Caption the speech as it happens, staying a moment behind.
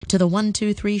to the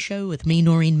 123 show with me,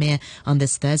 Noreen Mir, on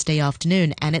this Thursday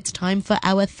afternoon. And it's time for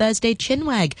our Thursday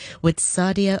Chinwag with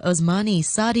Saadia Usmani.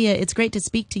 Saadia, it's great to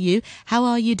speak to you. How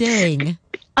are you doing?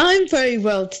 I'm very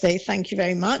well today, thank you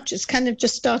very much. It's kind of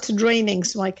just started raining,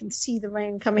 so I can see the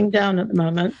rain coming down at the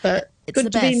moment, but it's good the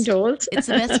to best. be indoors. It's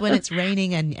the best when it's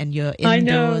raining and you're I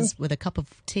know. indoors with a cup of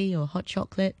tea or hot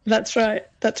chocolate. That's right.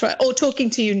 Or talking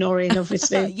to you, Noreen,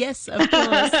 obviously. Yes, of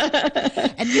course.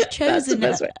 And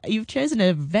you've chosen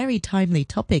a very timely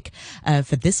topic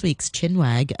for this week's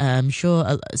Chinwag. I'm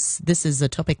sure this is a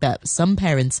topic that some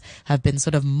parents have been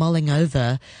sort of mulling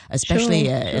over, especially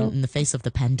Sure. in the face of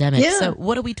the pandemic. Yeah. So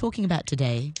what are we talking about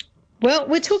today? Well,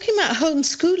 we're talking about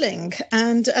homeschooling.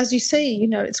 And as you say,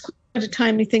 it's quite a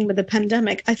timely thing with the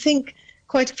pandemic. I think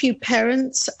quite a few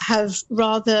parents have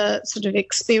rather sort of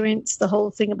experienced the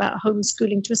whole thing about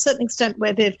homeschooling to a certain extent,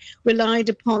 where they've relied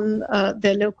upon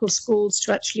their local schools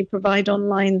to actually provide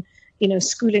online,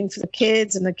 schooling for the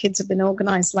kids, and the kids have been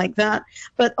organized like that.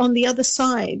 But on the other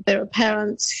side, there are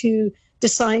parents who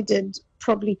decided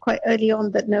probably quite early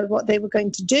on that no, what they were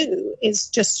going to do is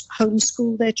just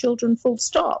homeschool their children full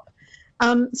stop.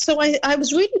 So I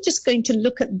was really just going to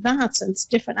look at that and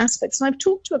different aspects. And I've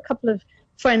talked to a couple of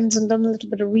friends and done a little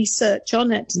bit of research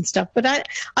on it and stuff. But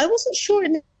I wasn't sure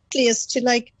initially as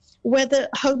to whether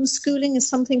homeschooling is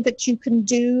something that you can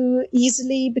do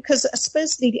easily, because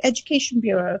supposedly the Education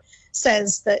Bureau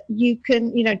says that you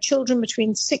can, children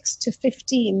between 6 to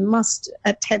 15 must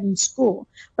attend school.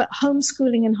 But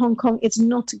homeschooling in Hong Kong is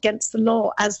not against the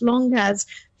law as long as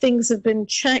things have been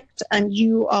checked and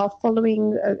you are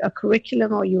following a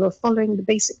curriculum, or you are following the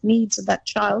basic needs of that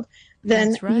child.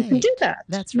 Then That's right. You can do that.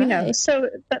 That's right. So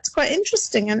that's quite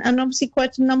interesting. And obviously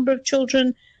quite a number of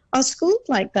children are schooled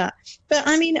like that. But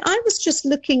I mean, I was just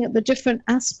looking at the different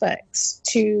aspects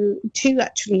to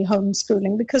actually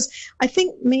homeschooling, because I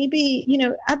think maybe,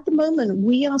 at the moment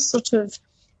we are sort of,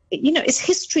 it's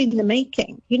history in the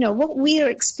making. What we are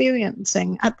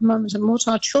experiencing at the moment and what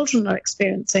our children are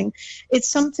experiencing, it's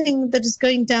something that is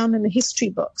going down in the history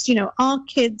books. Our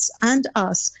kids and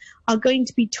us are going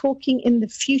to be talking in the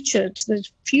future to the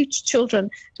future children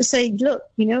to say, look,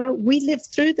 we lived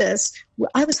through this.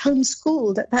 I was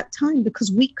homeschooled at that time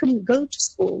because we couldn't go to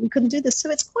school. We couldn't do this. So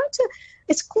it's quite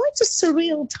a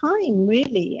surreal time,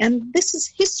 really. And this is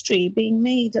history being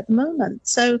made at the moment.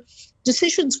 So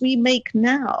decisions we make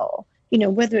now,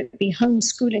 whether it be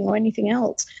homeschooling or anything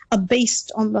else, are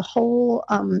based on the whole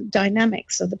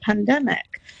dynamics of the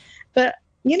pandemic. But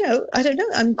I don't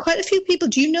know. Quite a few people.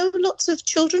 Do you know lots of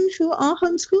children who are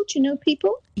homeschooled? Do you know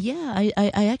people? Yeah,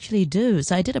 I actually do.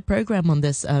 So I did a program on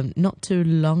this not too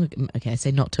long. Okay, I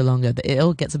say not too long ago. It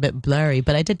all gets a bit blurry,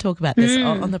 but I did talk about this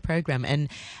on the program. And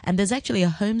there's actually a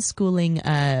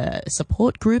homeschooling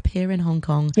support group here in Hong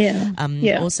Kong. Yeah.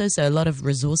 Also, so a lot of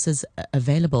resources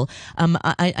available.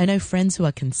 I know friends who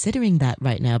are considering that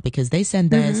right now because they send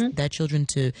their children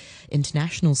to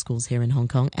international schools here in Hong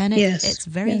Kong, and it's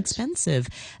very expensive.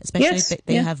 Especially if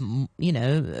they have,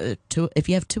 if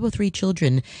you have 2 or 3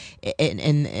 children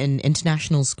in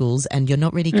international schools, and you're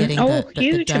not really getting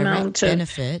the direct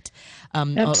benefit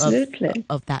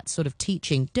of that sort of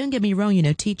teaching. Don't get me wrong,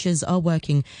 teachers are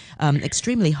working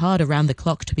extremely hard around the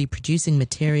clock to be producing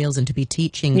materials and to be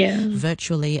teaching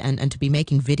virtually and to be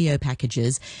making video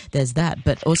packages. There's that.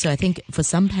 But also I think for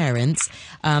some parents,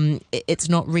 it's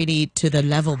not really to the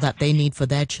level that they need for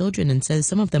their children. And so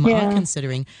some of them are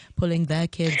considering pulling their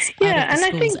kids out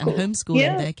of the schools and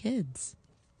homeschooling their kids.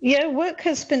 Yeah, work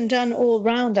has been done all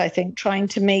round, I think, trying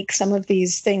to make some of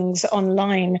these things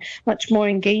online much more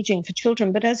engaging for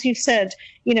children. But as you said,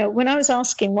 when I was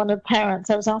asking one of the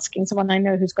parents, I was asking someone I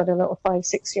know who's got a little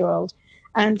 5-6-year-old,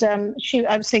 and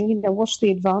I was saying, what's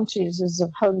the advantages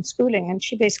of homeschooling? And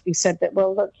she basically said that,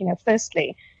 well, look,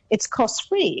 firstly, it's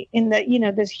cost-free in that,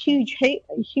 there's huge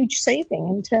saving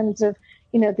in terms of,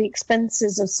 the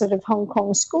expenses of sort of Hong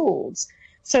Kong schools.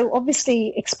 So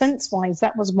obviously, expense-wise,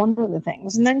 that was one of the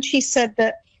things. And then she said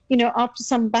that, after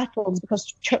some battles,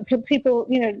 because people,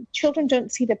 children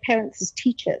don't see their parents as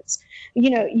teachers,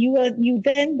 you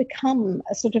then become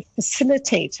a sort of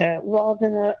facilitator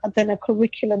rather than a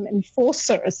curriculum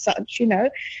enforcer as such,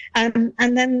 And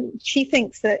then she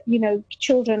thinks that,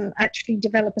 children actually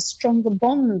develop a stronger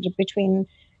bond between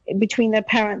their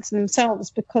parents and themselves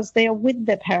because they are with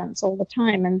their parents all the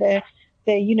time, and they're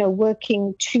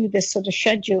working to this sort of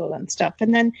schedule and stuff.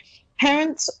 And then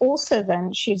parents also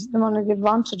then, one of the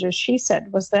advantages she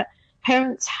said was that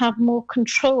parents have more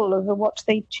control over what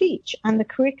they teach, and the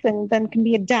curriculum then can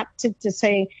be adapted to,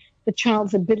 say, the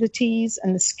child's abilities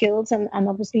and the skills and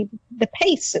obviously the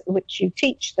pace at which you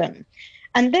teach them.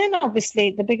 And then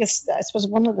obviously the biggest, I suppose,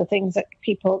 one of the things that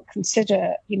people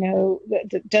consider,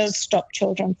 that does stop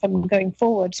children from going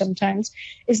forward sometimes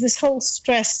is this whole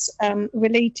stress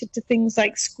related to things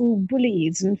like school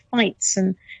bullies and fights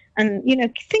and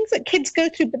things that kids go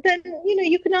through. But then,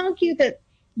 you can argue that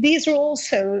these are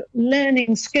also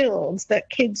learning skills that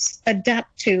kids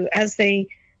adapt to as they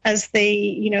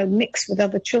mix with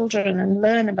other children and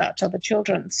learn about other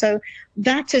children. So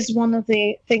that is one of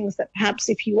the things that perhaps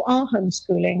if you are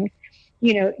homeschooling,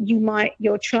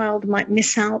 your child might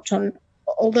miss out on,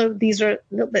 although these are a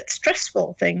little bit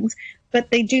stressful things,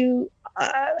 but they do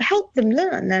help them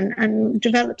learn and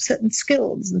develop certain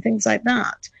skills and things like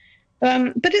that.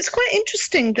 But it's quite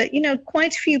interesting that,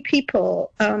 quite a few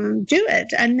people do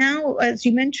it. And now, as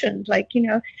you mentioned,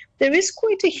 there is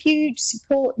quite a huge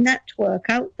support network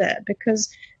out there, because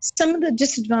some of the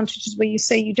disadvantages where you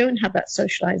say you don't have that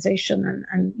socialization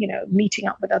and meeting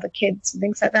up with other kids and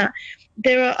things like that,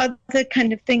 there are other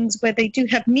kind of things where they do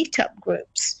have meetup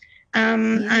groups.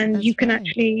 And you can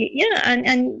actually,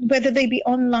 and whether they be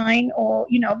online or,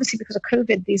 obviously because of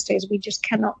COVID these days, we just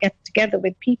cannot get together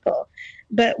with people.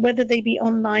 But whether they be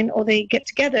online or they get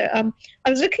together. I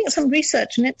was looking at some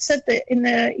research, and it said that in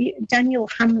the Daniel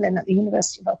Hamlin at the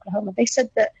University of Oklahoma, they said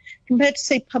that compared to,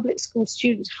 say, public school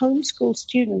students, homeschool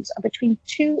students are between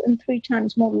 2 and 3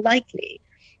 times more likely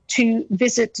to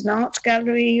visit an art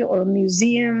gallery or a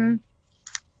museum.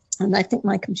 And I think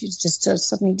my computer's just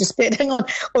suddenly disappeared. Hang on,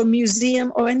 or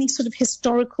museum or any sort of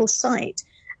historical site.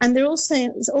 And they're also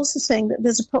saying that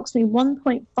there's approximately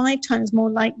 1.5 times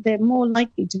they're more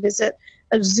likely to visit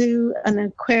a zoo, an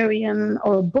aquarium,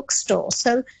 or a bookstore.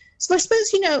 So I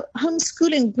suppose,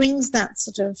 homeschooling brings that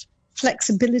sort of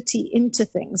flexibility into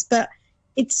things. But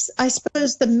I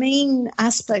suppose the main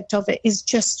aspect of it is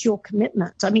just your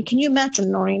commitment. I mean, can you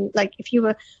imagine, Noreen, if you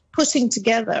were putting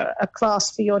together a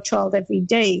class for your child every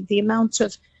day, the amount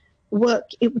of work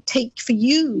it would take for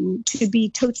you to be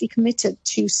totally committed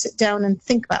to sit down and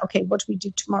think about, okay, what do we do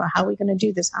tomorrow? How are we going to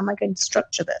do this? How am I going to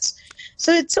structure this?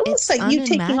 So it's almost like you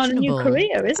taking on a new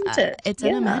career, isn't it? It's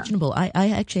unimaginable. I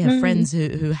actually have friends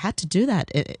who had to do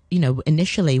that,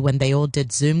 initially when they all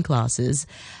did Zoom classes.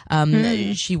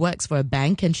 She works for a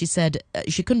bank, and she said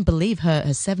she couldn't believe her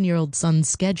 7-year-old son's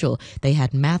schedule. They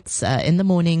had maths in the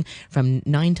morning from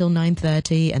 9 till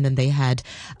 9:30, and then they had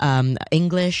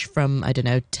English from,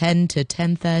 10 to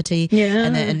 10:30,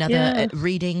 and then another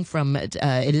reading from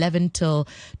 11 till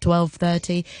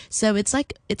 12:30. So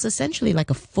it's essentially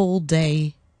like a full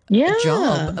day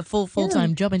job, a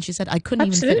full-time job. And she said, I couldn't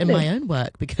even fit in my own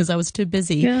work because I was too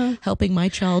busy helping my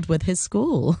child with his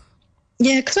school.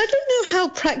 Yeah, because I don't know how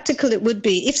practical it would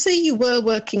be if, say, you were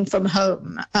working from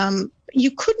home.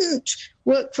 You couldn't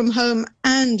work from home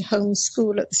and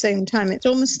homeschool at the same time. It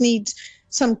almost needs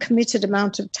some committed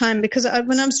amount of time, because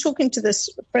when I was talking to this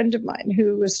friend of mine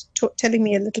who was telling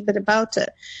me a little bit about it,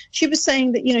 she was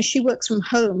saying that, she works from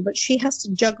home, but she has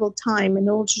to juggle time in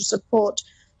order to support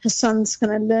her son's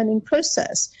kind of learning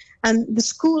process. And the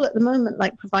school at the moment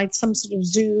provides some sort of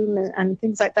Zoom and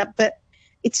things like that, but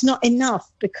it's not enough,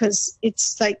 because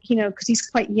it's because he's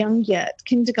quite young yet.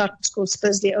 Kindergarten schools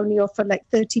supposedly only offer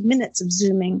 30 minutes of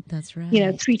Zooming. That's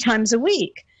right. 3 times a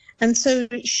week. And so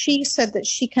she said that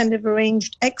she kind of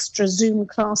arranged extra Zoom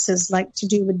classes to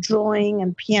do with drawing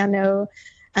and piano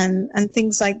and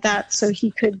things like that, so he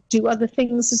could do other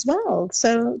things as well.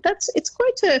 So it's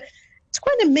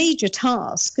quite a major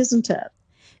task, isn't it?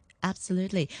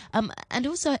 Absolutely. And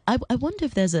also, I wonder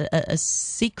if there's a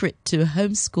secret to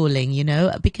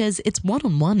homeschooling, because it's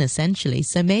one-on-one essentially.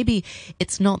 So maybe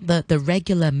it's not the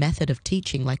regular method of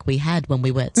teaching like we had when we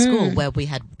were at school, where we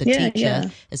had the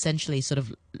teacher essentially sort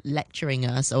of lecturing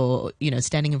us or,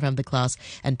 standing in front of the class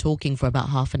and talking for about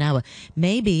half an hour.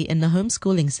 Maybe in the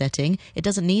homeschooling setting, it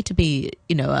doesn't need to be,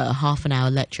 a half an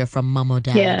hour lecture from mum or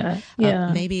dad.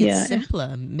 Maybe it's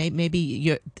simpler. Maybe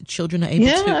your children are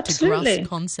able to grasp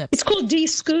concepts. It's called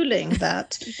deschooling,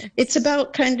 that. It's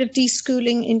about kind of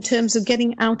deschooling in terms of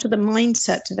getting out of the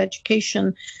mindset of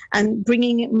education and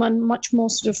bringing it much more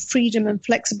sort of freedom and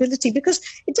flexibility, because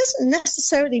it doesn't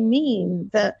necessarily mean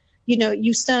that,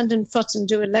 you stand in front and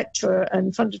do a lecture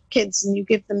in front of kids and you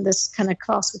give them this kind of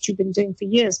class which you've been doing for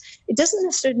years. It doesn't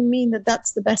necessarily mean that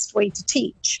that's the best way to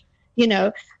teach.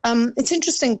 It's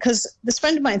interesting because this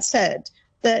friend of mine said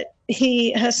that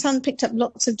her son picked up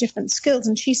lots of different skills,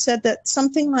 and she said that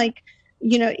something like,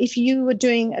 if you were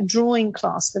doing a drawing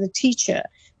class for the teacher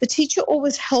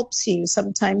always helps you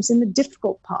sometimes in the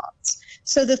difficult parts.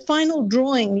 So the final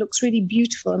drawing looks really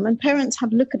beautiful, and when parents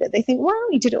have a look at it, they think, wow,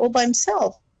 he did it all by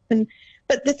himself.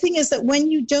 But the thing is that when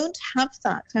you don't have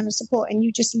that kind of support and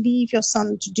you just leave your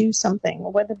son to do something, or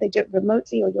whether they do it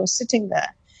remotely or you're sitting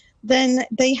there, then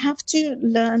they have to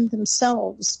learn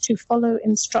themselves to follow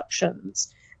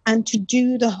instructions and to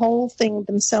do the whole thing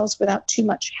themselves without too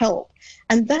much help.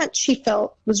 And that, she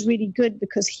felt, was really good,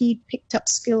 because he picked up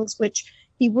skills which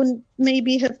he wouldn't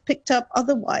maybe have picked up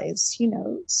otherwise, you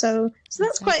know. So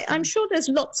that's quite, I'm sure there's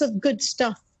lots of good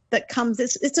stuff that comes.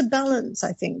 It's a balance,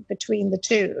 I think, between the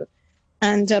two.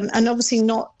 And obviously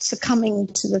not succumbing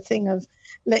to the thing of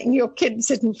letting your kid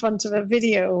sit in front of a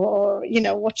video or, you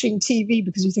know, watching TV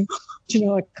because you think, oh, you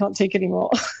know, I can't take it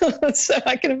anymore. So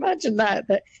I can imagine that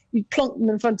you plonk them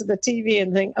in front of the TV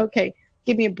and think, okay,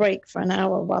 give me a break for an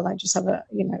hour while I just have a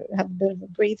bit of a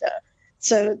breather.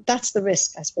 So that's the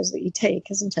risk, I suppose, that you take,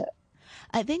 isn't it?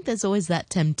 I think there's always that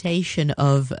temptation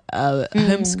of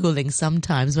homeschooling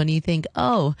sometimes, when you think,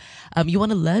 you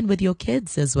want to learn with your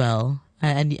kids as well.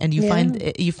 And you find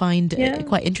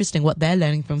quite interesting what they're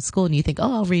learning from school, and you think,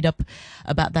 I'll read up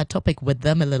about that topic with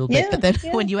them a little bit. But then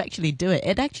when you actually do it,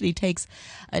 it actually takes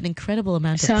an incredible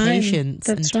amount of patience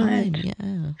and time. Right.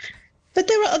 Yeah. But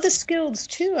there are other skills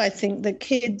too, I think, that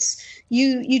kids,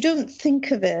 you don't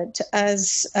think of it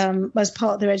as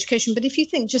part of their education. But if you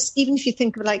think, even if you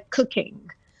think of like cooking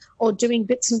or doing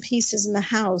bits and pieces in the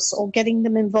house or getting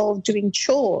them involved doing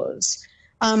chores,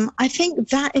 I think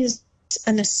that is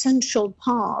an essential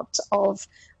part of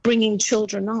bringing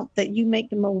children up, that you make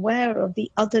them aware of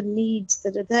the other needs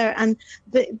that are there, and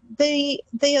they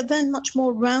are then much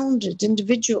more rounded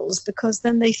individuals, because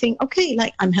then they think, okay,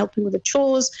 like, I'm helping with the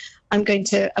chores, I'm going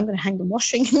to hang the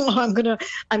washing, or I'm going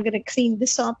to clean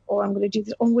this up, or I'm going to do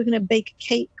this, or we're going to bake a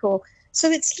cake. Or so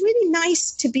it's really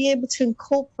nice to be able to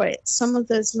incorporate some of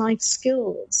those life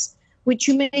skills which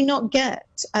you may not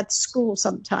get at school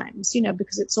sometimes, you know,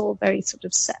 because it's all very sort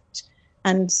of set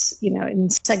and, you know, in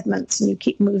segments, and you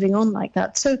keep moving on like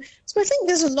that. So I think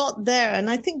there's a lot there.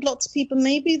 And I think lots of people,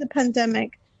 maybe the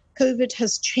pandemic, COVID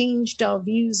has changed our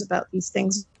views about these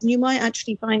things. You might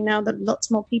actually find now that lots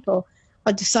more people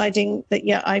are deciding that,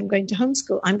 I'm going to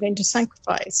homeschool. I'm going to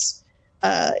sacrifice,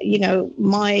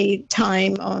 my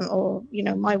time or,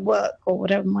 my work or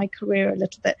whatever, my career a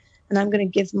little bit. And I'm going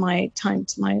to give my time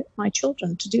to my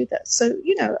children to do this. So,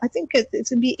 I think it's going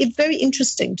to be very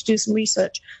interesting to do some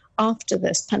research after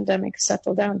this pandemic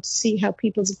settled down to see how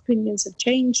people's opinions have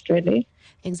changed, really.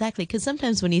 Exactly, because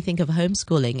sometimes when you think of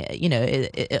homeschooling,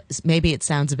 maybe it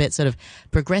sounds a bit sort of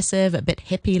progressive, a bit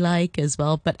hippie-like as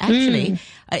well, but actually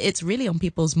it's really on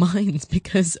people's minds,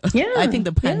 because I think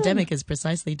the pandemic has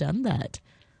precisely done that.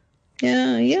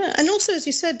 Yeah. And also, as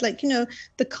you said, like,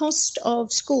 the cost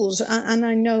of schools, and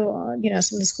I know,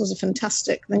 some of the schools are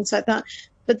fantastic, things like that.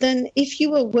 But then if you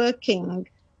were working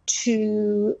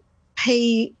to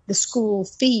pay the school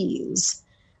fees,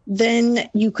 then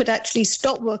you could actually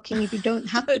stop working if you don't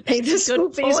have to pay the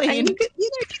school fees. And you could,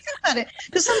 think about it.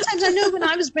 Because sometimes I know when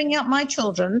I was bringing up my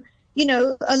children,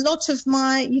 a lot of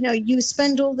you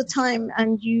spend all the time,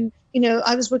 and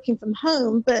I was working from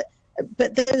home, but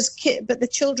the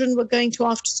children were going to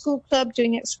after school club,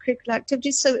 doing extracurricular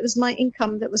activities. So it was my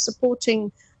income that was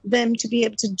supporting them to be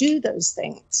able to do those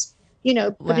things.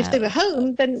 But if they were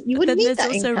home, then you wouldn't need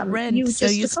that income. There's also rent, so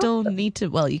you still need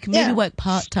to, you can maybe work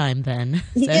part-time then.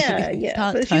 So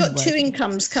But if you've got two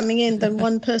incomes coming in, then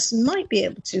one person might be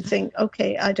able to think,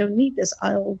 okay, I don't need this,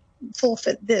 I'll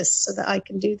forfeit this so that I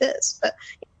can do this. But,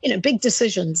 big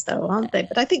decisions though, aren't they?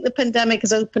 But I think the pandemic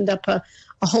has opened up a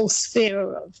whole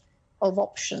sphere of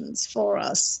options for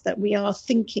us, that we are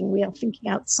thinking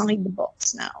outside the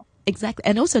box now. Exactly.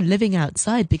 And also living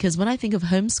outside, because when I think of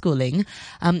homeschooling,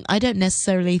 I don't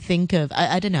necessarily think of,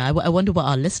 I don't know, I wonder what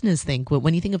our listeners think.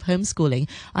 When you think of homeschooling,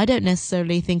 I don't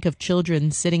necessarily think of children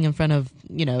sitting in front of,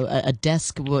 a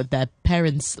desk with their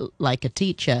parents like a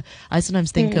teacher. I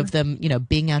sometimes think of them,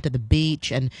 being out at the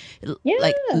beach and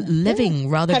like living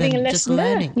rather than just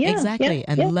learning. Exactly.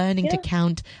 And learning to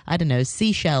count, I don't know,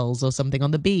 seashells or something on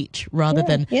the beach rather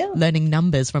than learning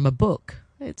numbers from a book.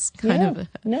 It's kind of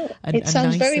it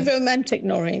sounds very romantic,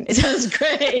 Noreen. It sounds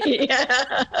great.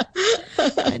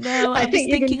 I know. I'm just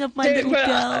thinking of my little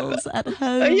girls at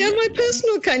home. My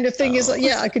personal kind of thing is like,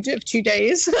 I could do it for 2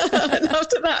 days. And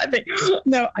after that, I think,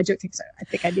 no, I don't think so. I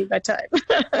think I need my time.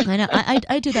 I know.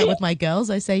 I do that with my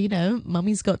girls. I say,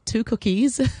 Mummy's got 2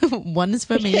 cookies. One is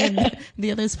for me and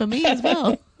the other is for me as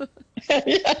well.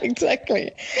 Yeah,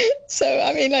 exactly. So,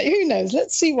 I mean, like, who knows?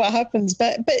 Let's see what happens.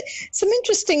 But some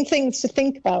interesting things to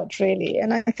think about, really.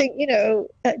 And I think,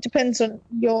 it depends on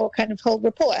your kind of whole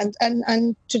report.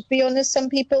 And to be honest, some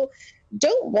people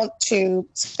don't want to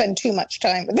spend too much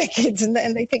time with their kids, and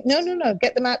they think, no,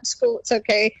 get them out to school. It's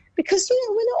okay. because,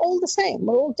 we're not all the same.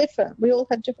 We're all different. We all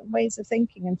have different ways of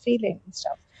thinking and feeling and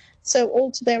stuff. So all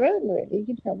to their own, really,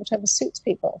 whatever suits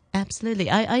people.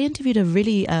 Absolutely. I interviewed a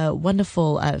really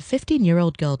wonderful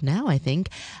 15-year-old girl now, I think,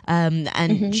 and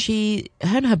her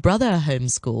and her brother are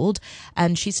homeschooled,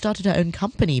 and she started her own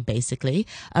company, basically.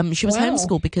 She was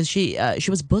homeschooled because she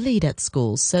was bullied at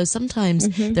school. So sometimes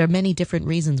there are many different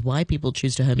reasons why people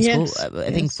choose to homeschool. Yes, I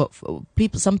think for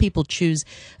people, some people choose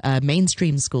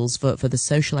mainstream schools for the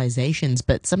socializations,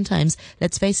 but sometimes,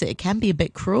 let's face it, it can be a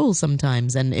bit cruel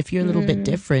sometimes. And if you're a little bit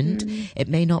different, it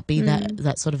may not be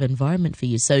that sort of environment for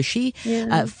you. So she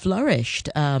flourished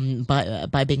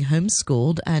by being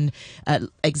homeschooled, and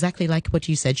exactly like what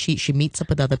you said, she meets up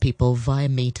with other people via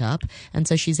Meetup, and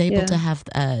so she's able to have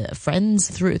friends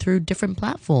through different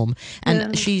platform.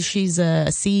 And she's a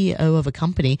CEO of a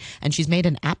company, and she's made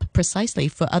an app precisely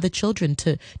for other children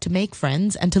to make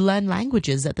friends and to learn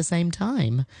languages at the same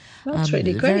time. That's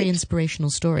really great. Very inspirational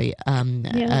story.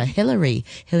 Hillary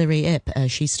Ip,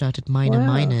 she started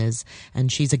Miners,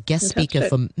 and she's a guest speaker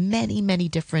for many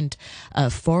different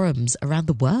forums around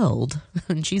the world,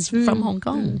 and she's from Hong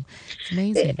Kong. It's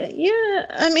amazing.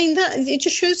 I mean, that it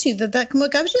just shows you that can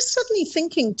work. I was just suddenly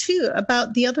thinking too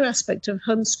about the other aspect of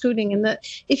homeschooling, and that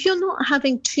if you're not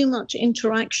having too much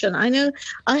interaction, I know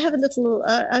I have a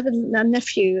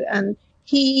nephew, and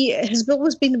he has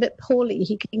always been a bit poorly.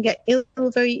 He can get ill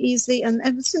very easily. And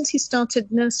ever since he started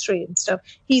nursery and stuff,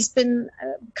 he's been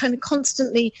kind of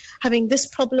constantly having this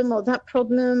problem or that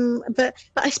problem. But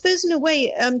I suppose in a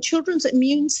way, children's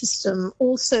immune system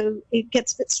also, it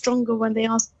gets a bit stronger when they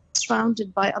are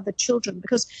surrounded by other children,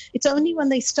 because it's only when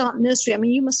they start nursery, I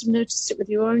mean, you must have noticed it with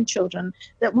your own children,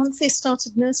 that once they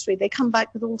started nursery, they come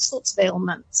back with all sorts of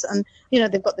ailments, and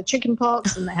they've got the chicken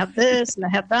pox, and they have this and they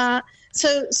have that.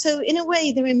 So in a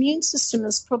way, their immune system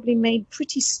is probably made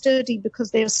pretty sturdy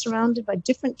because they are surrounded by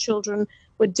different children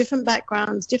with different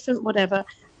backgrounds, different whatever,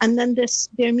 and then their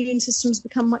immune systems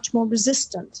become much more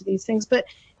resistant to these things.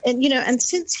 And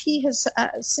since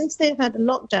they've had a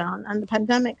lockdown and the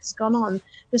pandemic has gone on,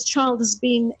 this child has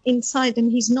been inside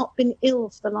and he's not been ill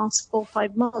for the last 4 or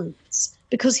 5 months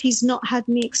because he's not had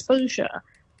any exposure.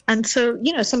 And so,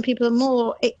 some people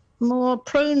are more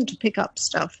prone to pick up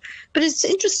stuff. But it's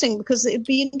interesting because it'd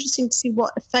be interesting to see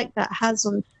what effect that has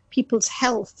on people's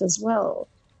health as well.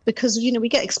 Because, we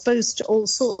get exposed to all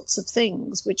sorts of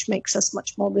things, which makes us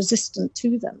much more resistant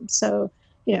to them. So,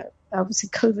 obviously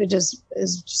COVID is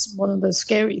just one of those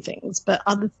scary things, but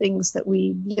other things that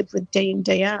we live with day in,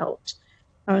 day out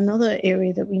are another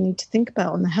area that we need to think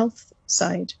about on the health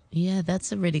side. Yeah,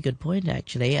 that's a really good point,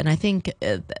 actually. And I think,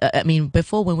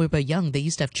 before when we were young, they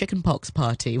used to have chickenpox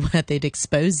party where they'd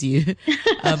expose you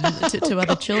to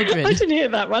other children. I didn't hear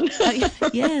that one. So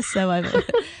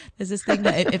there's this thing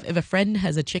that if a friend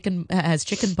has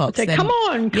chickenpox, then come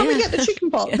on, come and get the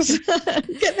chickenpox.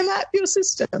 Get them out of your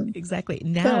system. Exactly.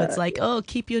 Now it's like,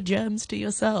 keep your germs to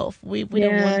yourself. We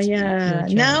don't want your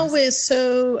germs. Now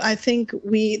I think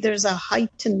there's a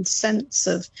heightened sense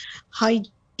of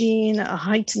hygiene, a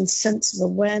heightened sense of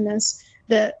awareness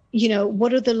that,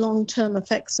 what are the long-term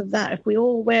effects of that? If we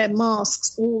all wear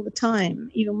masks all the time,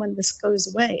 even when this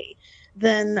goes away,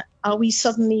 then are we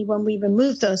suddenly, when we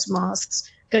remove those masks,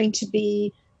 going to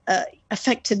be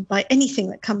affected by anything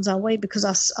that comes our way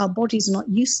because our bodies are not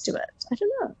used to it? I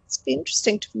don't know. It's be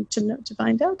interesting to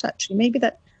find out, actually. Maybe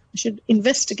that I should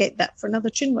investigate that for another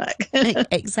Chinwag.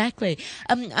 Exactly.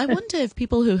 I wonder if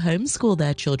people who homeschool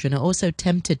their children are also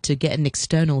tempted to get an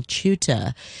external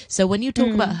tutor. So when you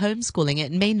talk about homeschooling,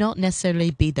 it may not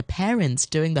necessarily be the parents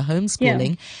doing the homeschooling.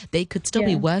 Yeah. They could still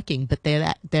be working, but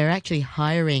they're actually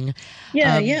hiring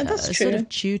that's a true. sort of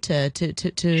tutor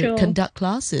to conduct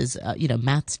classes,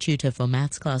 maths tutor for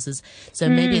maths classes. So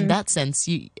maybe in that sense,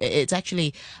 it's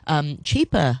actually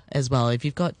cheaper as well if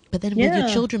you've got, but then will your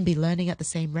children be learning at the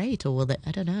same rate, or will they?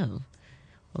 I don't know.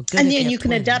 Well, and then you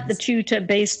can adapt the tutor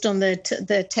based on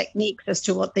the techniques as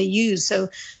to what they use. So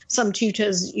some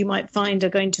tutors you might find are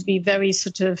going to be very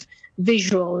sort of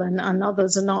visual, and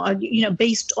others are not,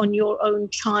 based on your own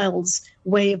child's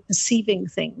way of perceiving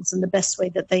things and the best way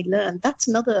that they learn. That's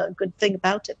another good thing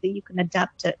about it, that you can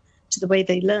adapt it to the way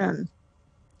they learn.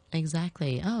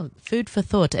 Exactly. Oh, food for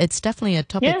thought. It's definitely a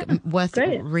topic worth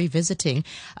revisiting.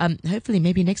 Hopefully,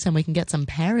 maybe next time we can get some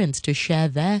parents to share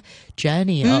their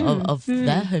journey of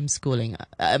their homeschooling.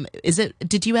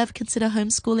 Did you ever consider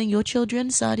homeschooling your children,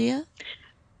 Saadia?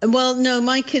 Well, no,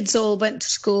 my kids all went to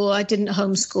school. I didn't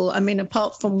homeschool. I mean,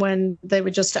 apart from when they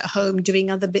were just at home doing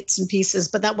other bits and pieces,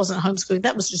 but that wasn't homeschooling.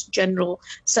 That was just general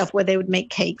stuff where they would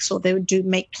make cakes or they would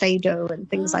make Play-Doh and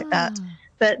things like that.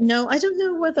 But no, I don't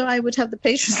know whether I would have the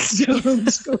patience to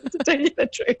homeschool, to tell you the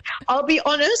truth. I'll be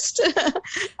honest.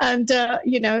 And,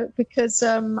 because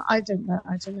I don't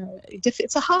know.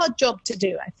 It's a hard job to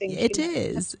do, I think. It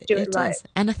is. Do it right.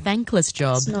 And a thankless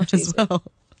job as well.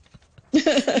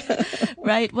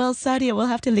 Right. Well, Saadia, we'll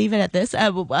have to leave it at this. I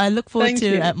look forward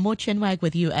to more Chinwag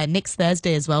with you next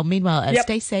Thursday as well. Meanwhile,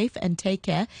 stay safe and take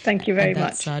care. Thank you very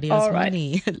much. Saadia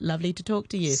Usmani. Lovely to talk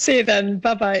to you. See you then.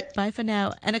 Bye-bye. Bye for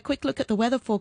now. And a quick look at the weather forecast.